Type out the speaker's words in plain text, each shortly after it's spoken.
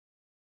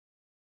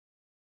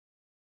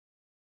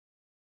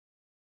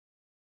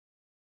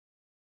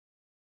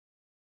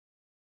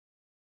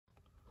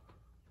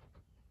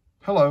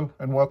Hello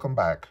and welcome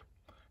back.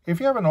 If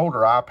you have an older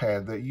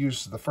iPad that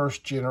uses the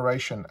first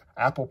generation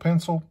Apple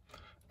Pencil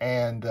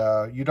and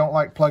you don't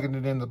like plugging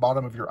it in the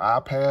bottom of your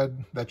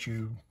iPad that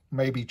you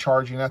may be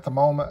charging at the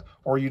moment,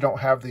 or you don't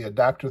have the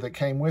adapter that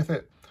came with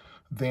it,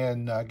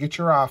 then get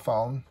your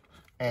iPhone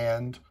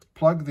and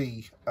plug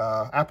the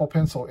Apple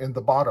Pencil in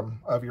the bottom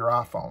of your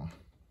iPhone.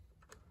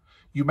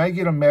 You may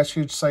get a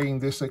message saying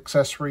this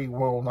accessory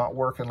will not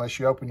work unless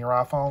you open your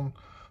iPhone.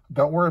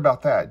 Don't worry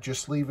about that.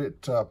 Just leave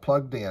it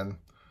plugged in.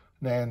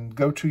 Then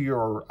go to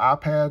your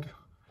iPad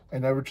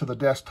and over to the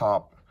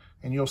desktop,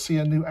 and you'll see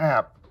a new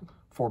app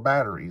for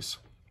batteries.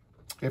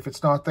 If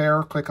it's not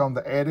there, click on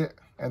the edit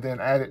and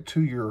then add it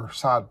to your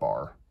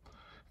sidebar.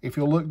 If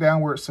you'll look down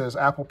where it says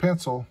Apple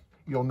Pencil,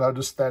 you'll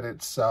notice that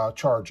it's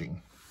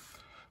charging.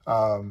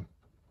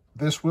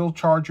 This will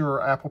charge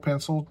your Apple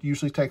Pencil.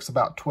 Usually takes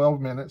about 12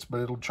 minutes,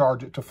 but it'll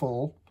charge it to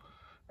full.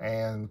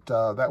 And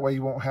that way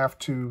you won't have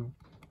to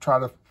try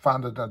to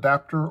find an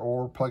adapter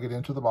or plug it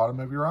into the bottom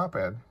of your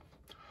iPad.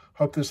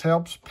 Hope this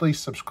helps. Please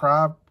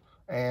subscribe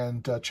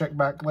and check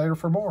back later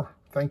for more.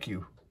 Thank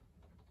you.